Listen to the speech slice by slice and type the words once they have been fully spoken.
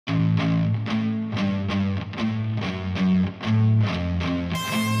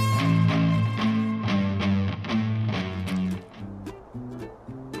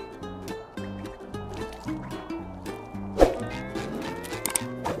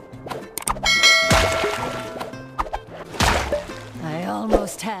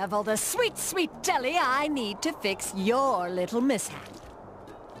have all the sweet, sweet jelly I need to fix your little mishap.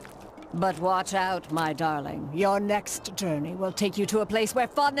 But watch out, my darling. Your next journey will take you to a place where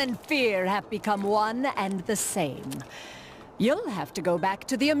fun and fear have become one and the same. You'll have to go back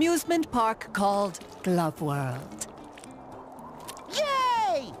to the amusement park called Glove World.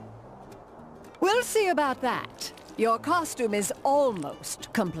 Yay! We'll see about that. Your costume is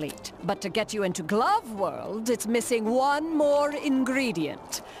almost complete, but to get you into Glove World, it's missing one more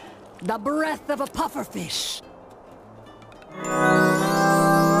ingredient. The breath of a pufferfish.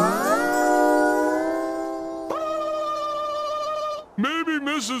 Maybe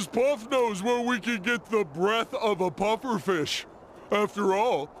Mrs. Puff knows where we can get the breath of a pufferfish. After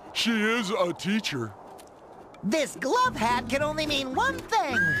all, she is a teacher. This glove hat can only mean one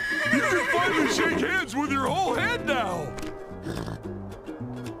thing. You can finally shake hands with your whole head now.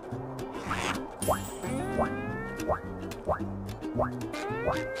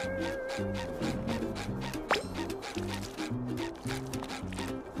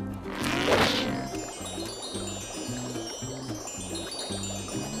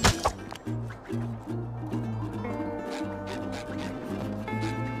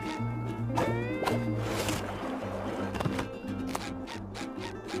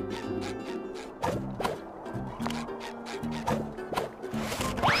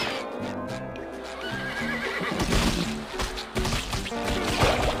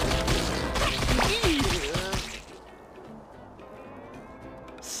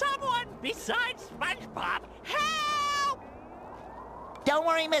 Besides SpongeBob, help! Don't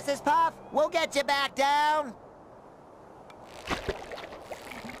worry, Mrs. Puff. We'll get you back down.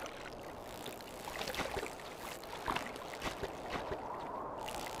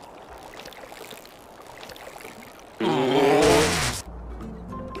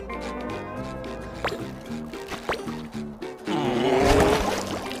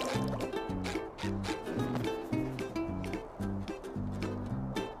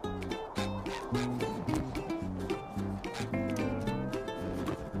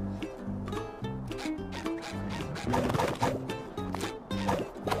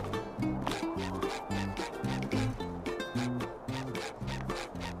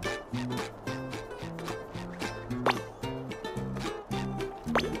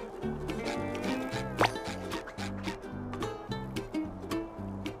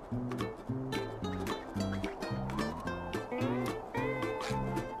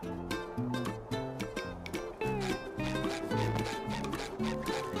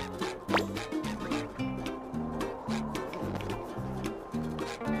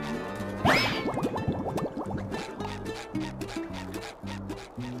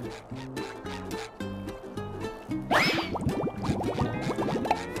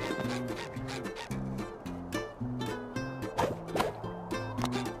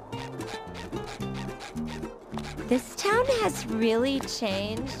 This town has really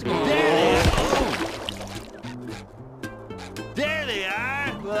changed. There they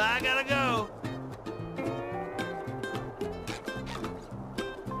are. Well, I gotta go.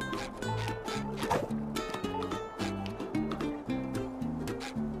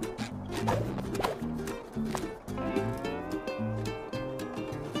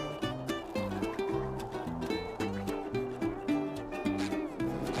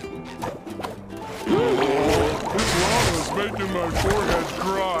 Making my forehead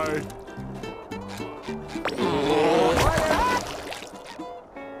dry.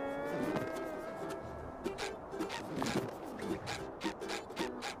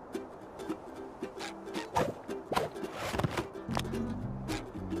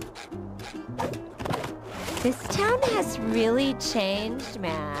 This town has really changed,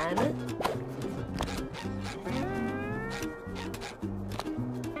 man.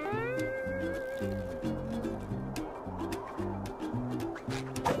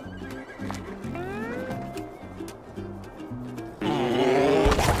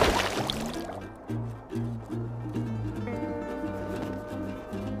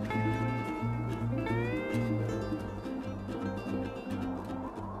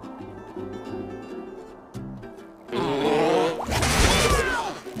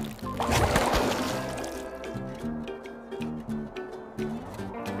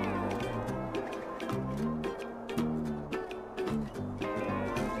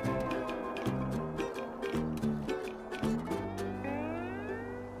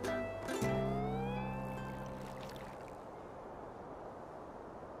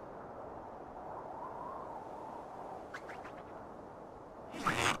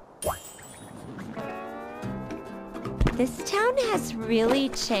 This town has really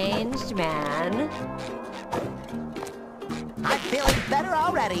changed, man. I'm feeling better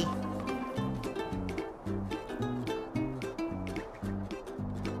already.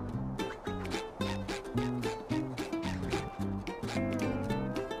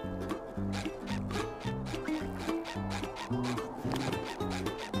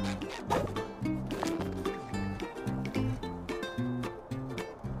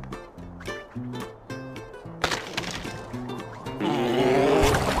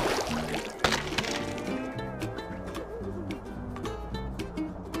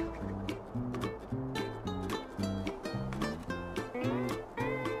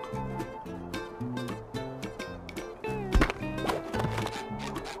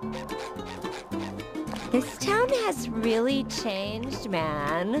 This town has really changed,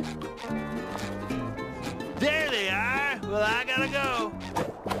 man. There they are. Well, I gotta go.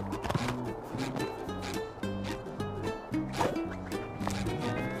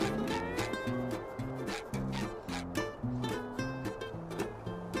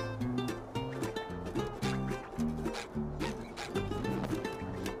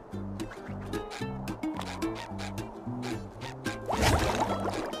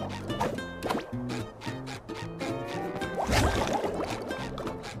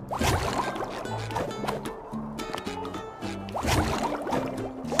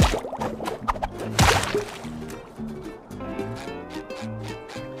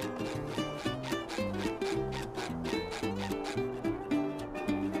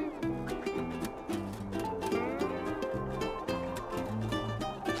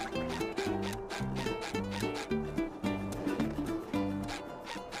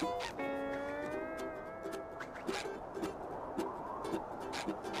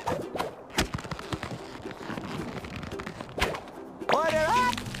 Order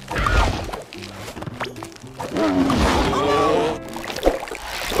up!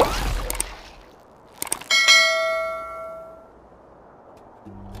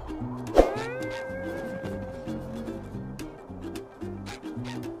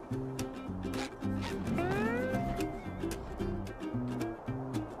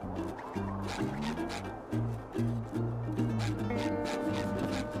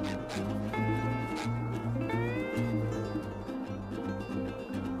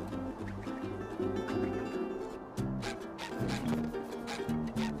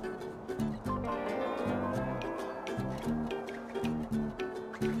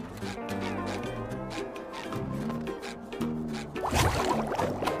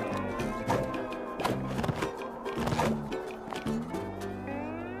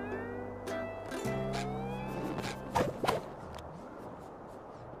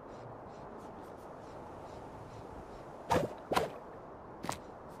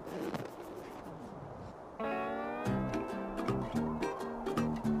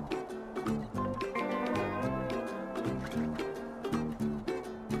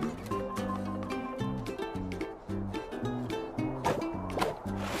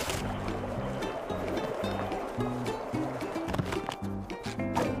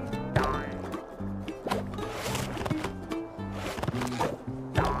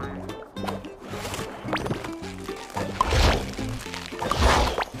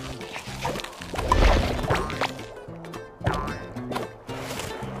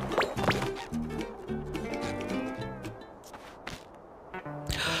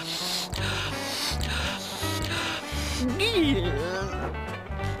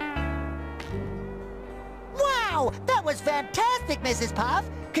 Wow, that was fantastic, Mrs. Puff.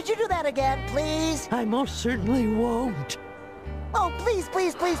 Could you do that again, please? I most certainly won't. Oh, please,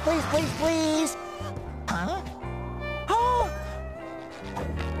 please, please, please, please, please. Huh? Oh!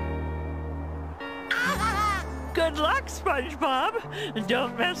 Ah! Good luck, SpongeBob.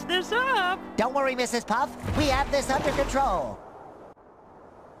 Don't mess this up. Don't worry, Mrs. Puff. We have this under control.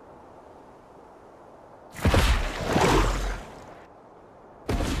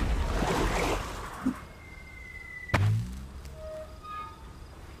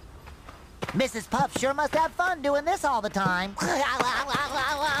 Mrs. Puff sure must have fun doing this all the time.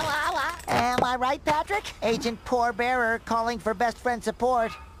 Am I right, Patrick? Agent Poor Bearer calling for best friend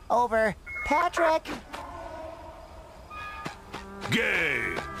support. Over. Patrick?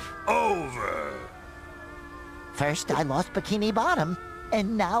 Game over. First, I lost Bikini Bottom,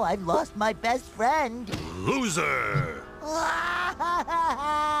 and now I've lost my best friend. Loser.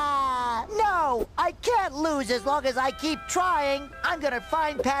 No! I can't lose as long as I keep trying! I'm gonna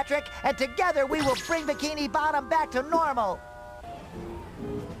find Patrick, and together we will bring Bikini Bottom back to normal!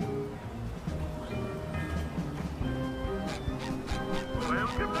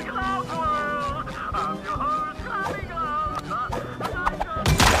 Welcome to Cloud World! I'm your host, Cloudy Gloves! And I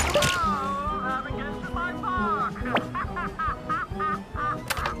just having guests in my park!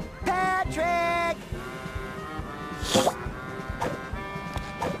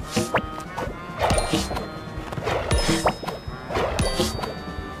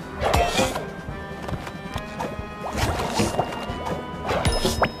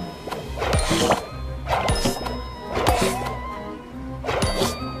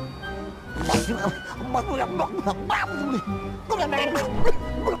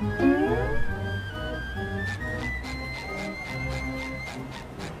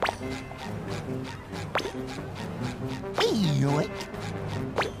 Yoink.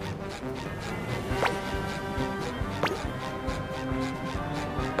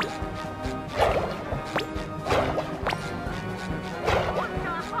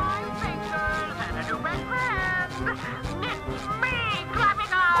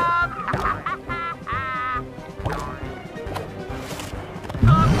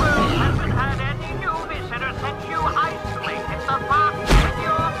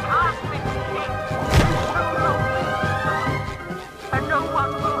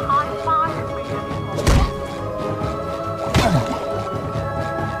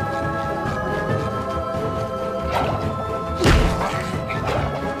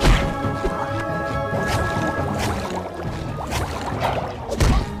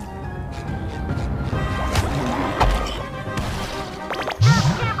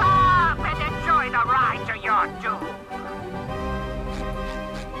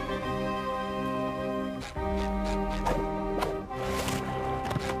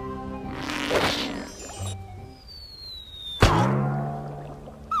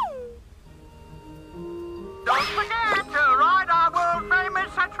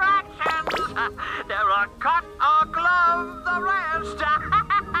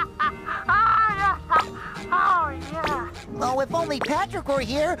 Oh, if only Patrick were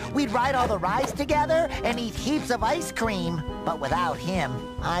here, we'd ride all the rides together and eat heaps of ice cream. But without him,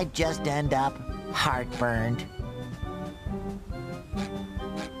 I'd just end up heartburned.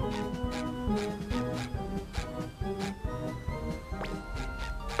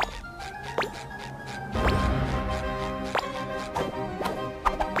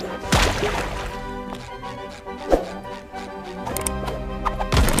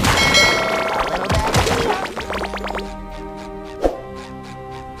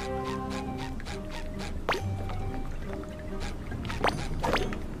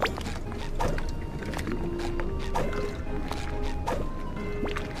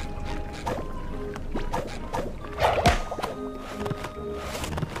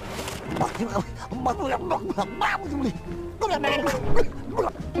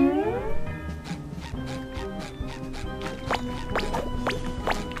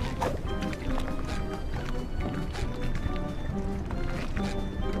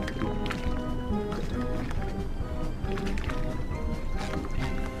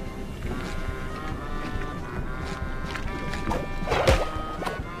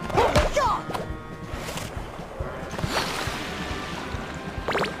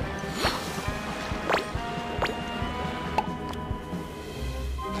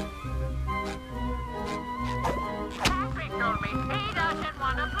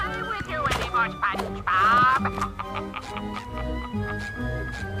 SpongeBob.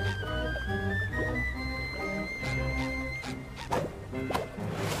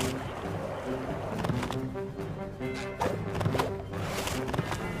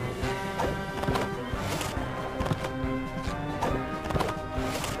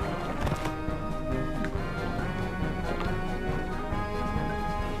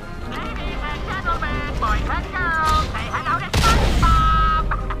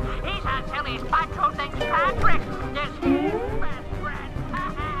 Patrick is his best friend.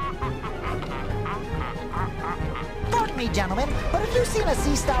 Pardon me, gentlemen, but have you seen a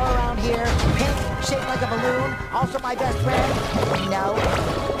sea star around here? Pink, shaped like a balloon, also my best friend? No?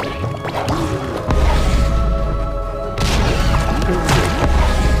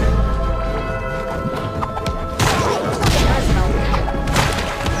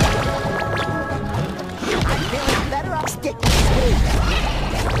 I'm feeling better off sticking sweet.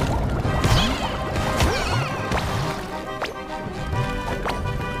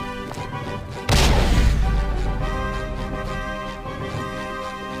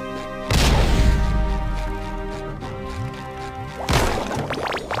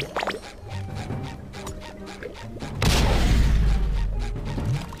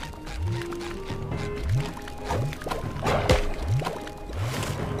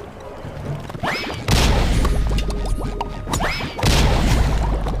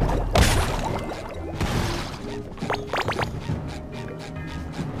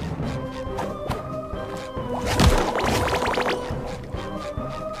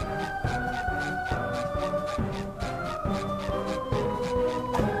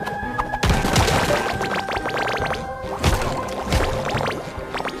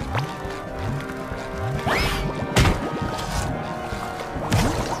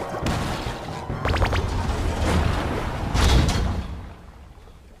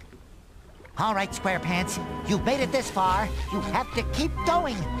 All right, SquarePants. You've made it this far. You have to keep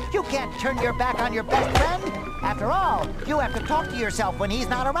going. You can't turn your back on your best friend. After all, you have to talk to yourself when he's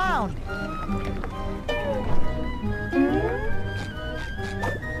not around.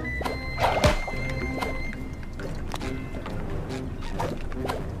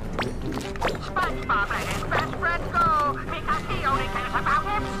 SpongeBob let his best friend go because he only cares about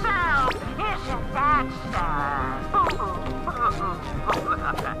himself. Isn't that sad?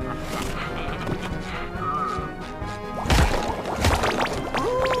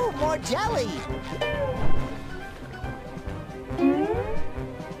 Ooh, more jelly.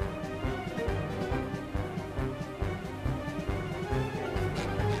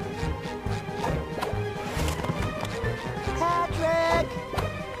 Patrick!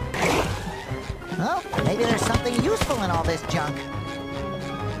 Well, maybe there's something useful in all this junk.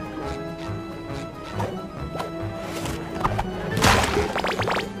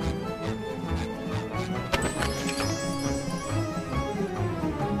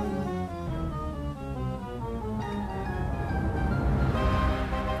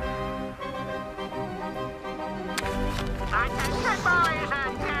 Attention, boys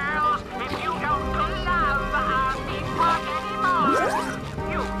and girls. If you don't love the plot anymore,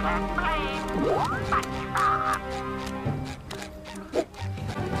 you can blame SpongeBob.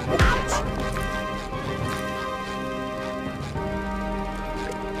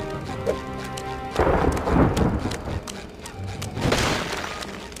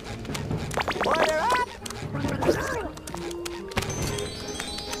 Order up!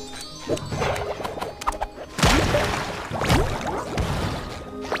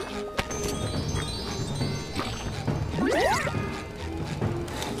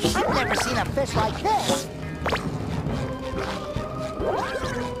 I've never seen a fish like this.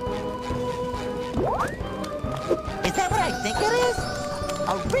 Is that what I think it is? A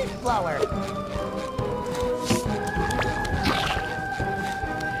reef blower.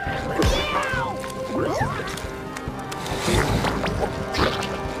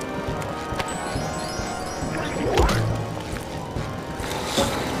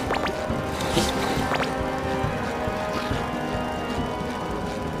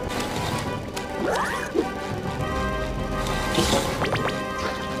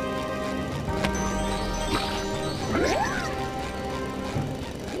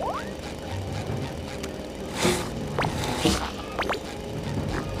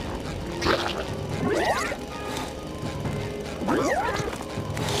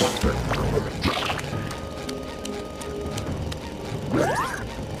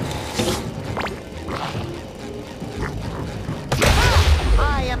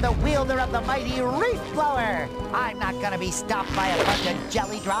 I am the wielder of the mighty reef blower. I'm not gonna be stopped by a bunch of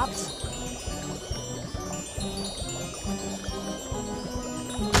jelly drops.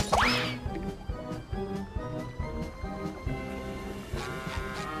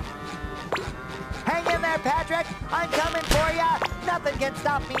 Hang in there, Patrick. I'm coming for ya. Nothing can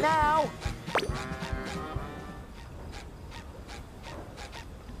stop me now.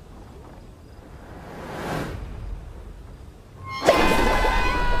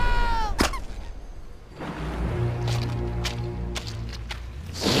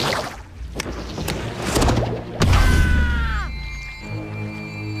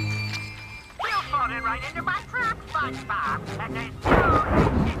 You fallen right into my trap, SpongeBob. And there's no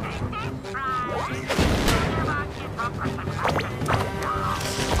escaping this ride. Never give up on the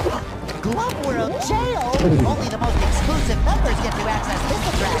Glove World Jail? Only the most exclusive members get to access this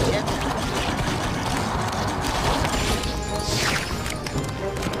attraction.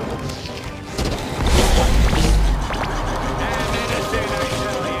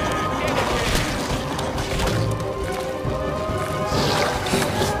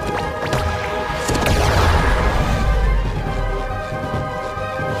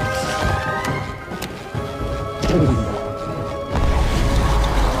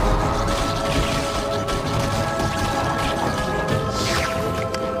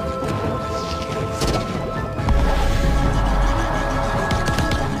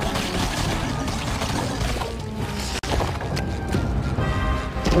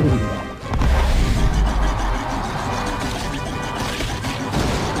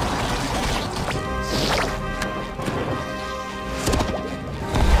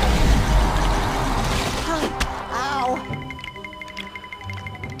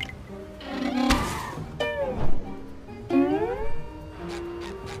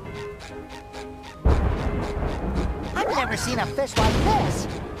 Never seen a fish like this.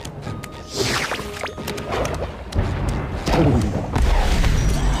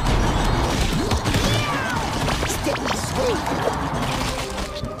 Sticky sweet.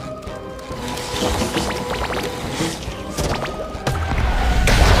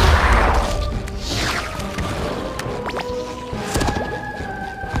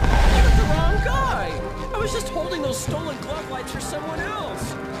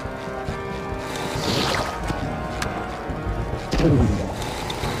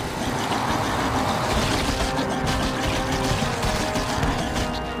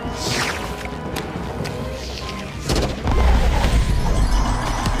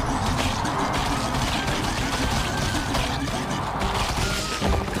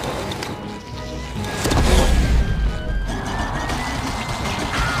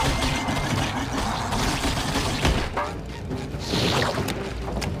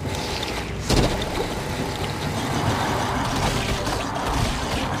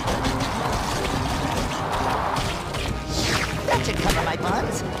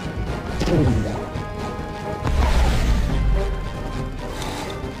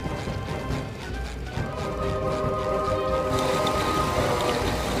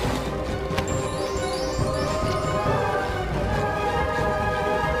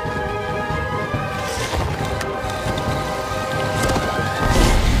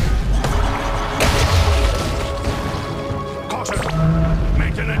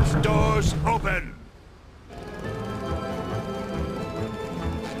 Open!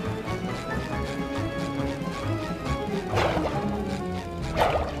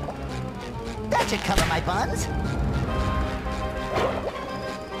 That should cover my buns.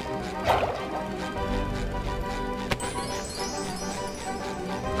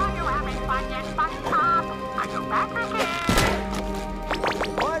 Are you having fun yet, SpongeBob? Are you back again?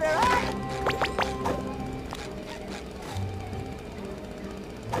 Order up!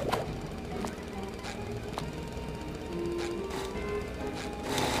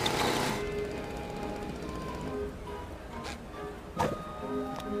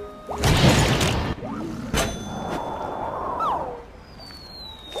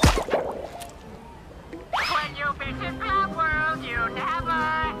 When you visit Club World, you never,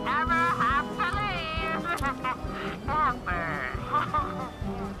 ever have to leave. Ever.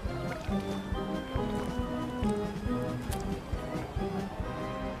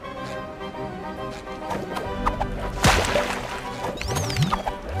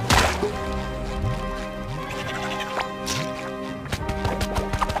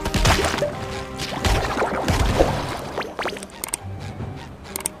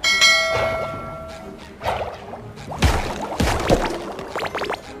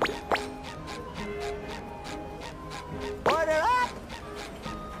 Order up!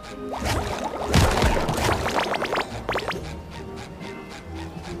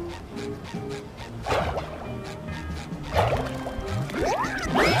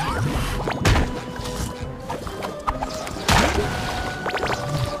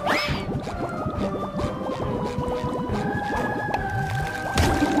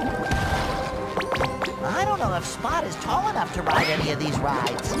 I don't know if Spot is tall enough to ride any of these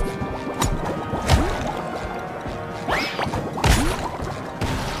rides.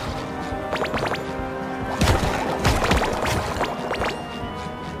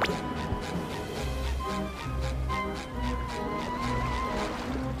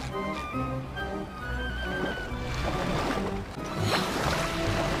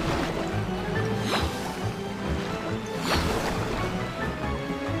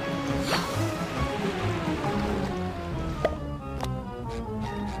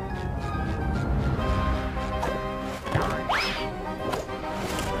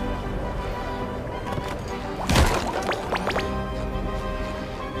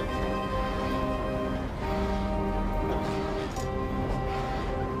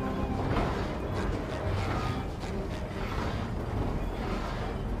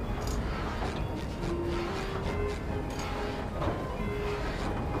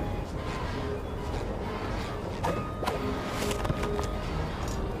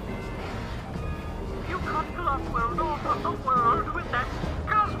 You cut Club World over the world with that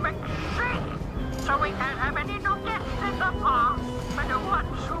cosmic shake. So we can't have any new guests in the park. For the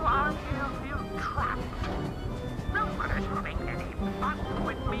ones who are here feel trapped. Nobody's having any fun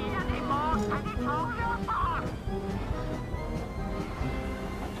with me anymore, and it's all your fault.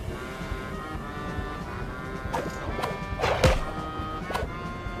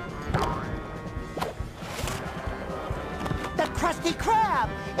 The Krusty Krab!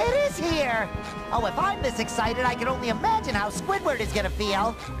 It is here! Oh, if I'm this excited, I can only imagine how Squidward is gonna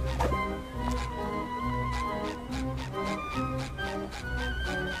feel.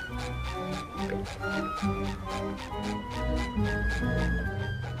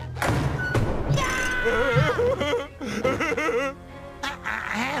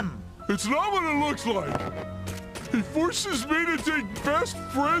 Ahem. It's not what it looks like. He forces me to take best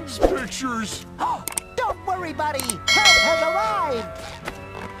friends pictures. Oh, don't worry, buddy! Help has arrived!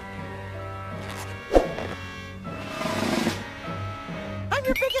 I'm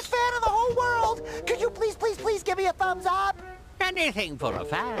your biggest fan in the whole world! Could you please give me a thumbs up? Anything for a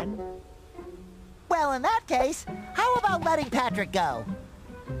fan. Well, in that case, how about letting Patrick go?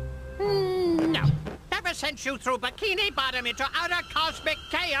 No. Ever since you threw Bikini Bottom into utter cosmic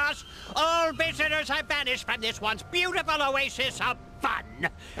chaos, all visitors have vanished from this once beautiful oasis of fun.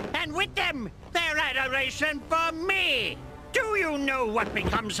 And with them, their adoration for me. Do you know what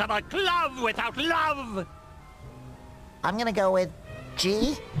becomes of a glove without love? I'm gonna go with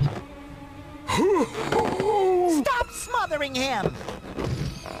G. Stop smothering him!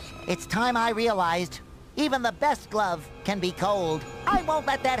 It's time I realized even the best glove can be cold. I won't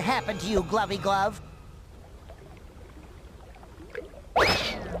let that happen to you, Glovey Glove.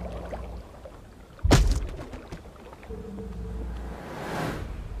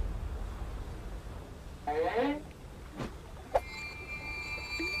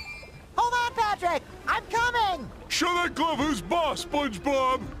 Hold on, Patrick! I'm coming! Show that glove who's boss,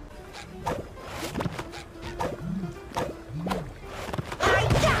 SpongeBob!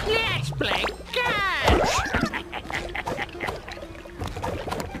 Let's play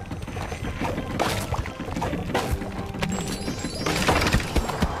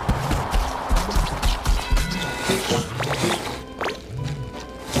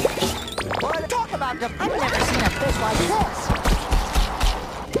waterlogged him. I've never seen a fish like this.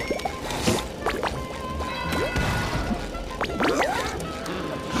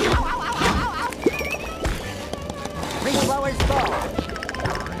 Ow, ow, ow, ow, ow, ow. Ring blower's full.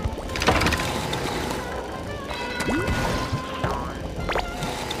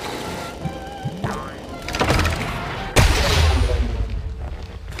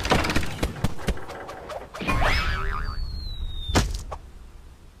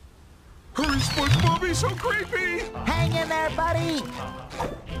 Hurry, SpongeBob, he's so creepy! Hang in there, buddy.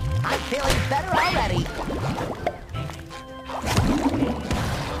 I'm feeling better already.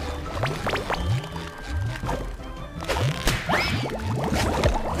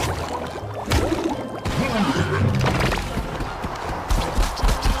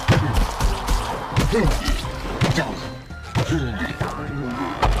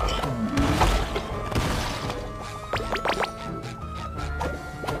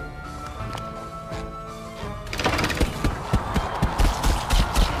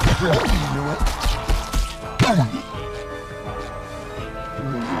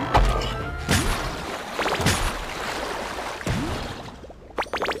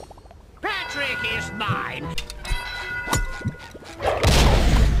 Patrick is mine.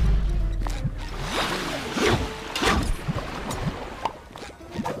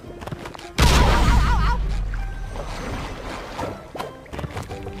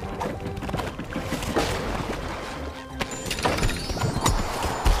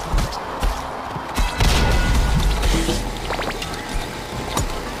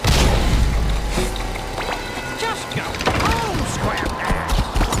 Just go home, Square.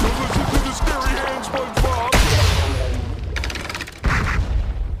 Don't listen to the scary hand, SpongeBob!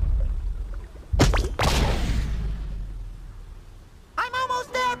 I'm almost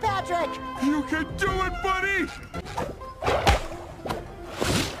there, Patrick. You can do it, buddy!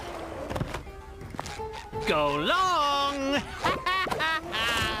 Go long.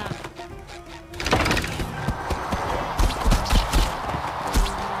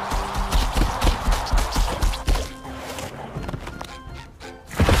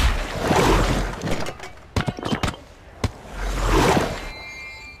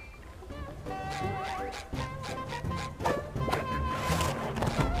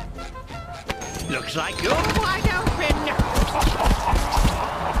 Looks like you're wide open.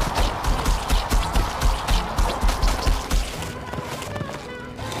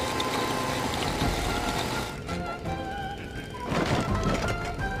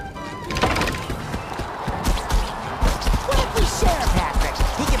 What if we share, Patrick?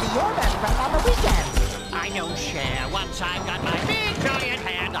 He can be your best friend on the weekends. I don't share once I've got my big giant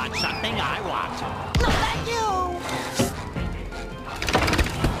hand on something I want. No, thank you.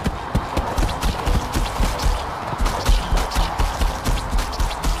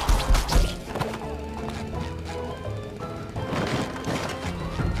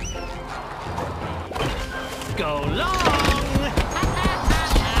 Go long.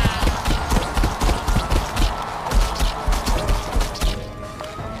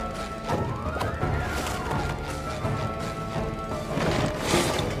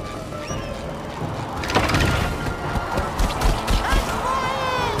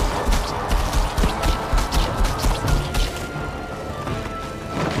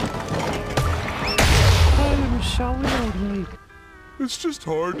 I'm so lonely. It's just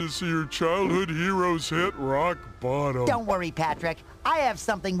hard to see your childhood heroes hit rock bottom. Don't worry, Patrick. I have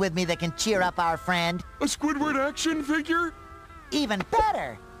something with me that can cheer up our friend. A Squidward action figure? Even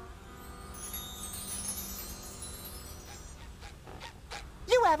better.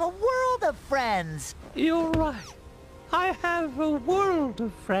 You have a world of friends. You're right. I have a world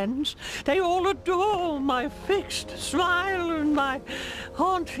of friends. They all adore my fixed smile and my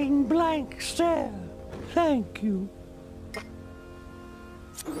haunting blank stare. Thank you.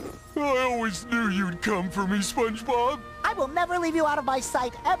 I always knew you'd come for me, SpongeBob. I will never leave you out of my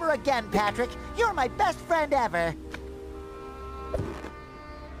sight ever again, Patrick. You're my best friend ever.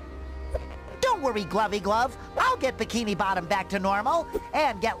 Don't worry, Glovey Glove. I'll get Bikini Bottom back to normal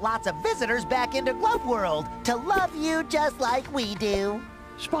and get lots of visitors back into Glove World to love you just like we do.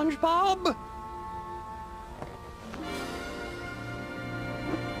 SpongeBob?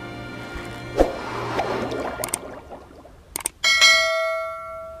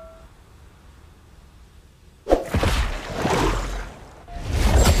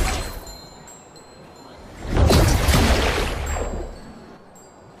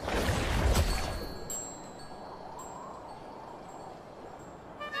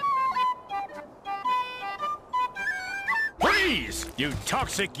 Freeze, you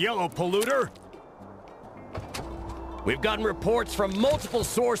toxic yellow polluter! We've gotten reports from multiple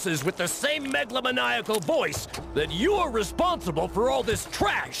sources with the same megalomaniacal voice that you are responsible for all this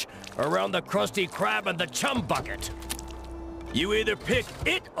trash around the Krusty Krab and the Chum Bucket. You either pick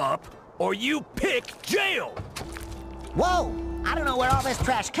it up, or you pick jail! Whoa! I don't know where all this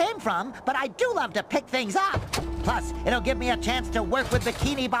trash came from, but I do love to pick things up. Plus, it'll give me a chance to work with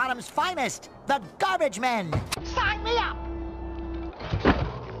Bikini Bottom's finest, the Garbage Men. Sign me up!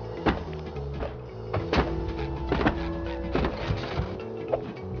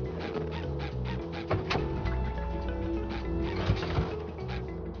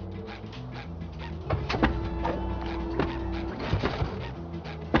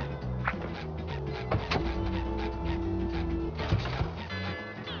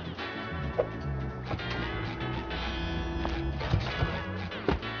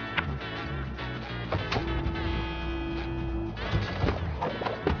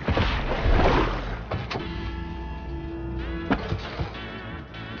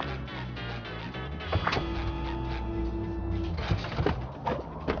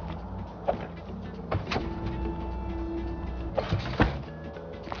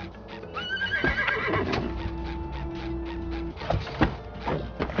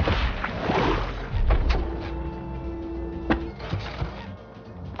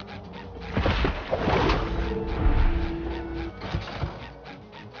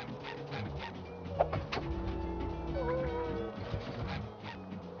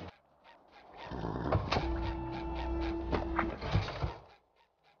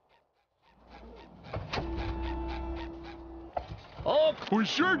 Oh, we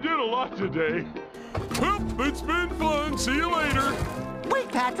sure did a lot today. Well, it's been fun. See you later. Wait,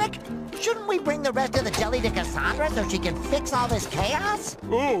 Patrick. Shouldn't we bring the rest of the jelly to Cassandra so she can fix all this chaos?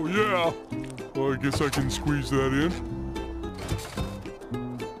 Oh, yeah. Well, I guess I can squeeze that in.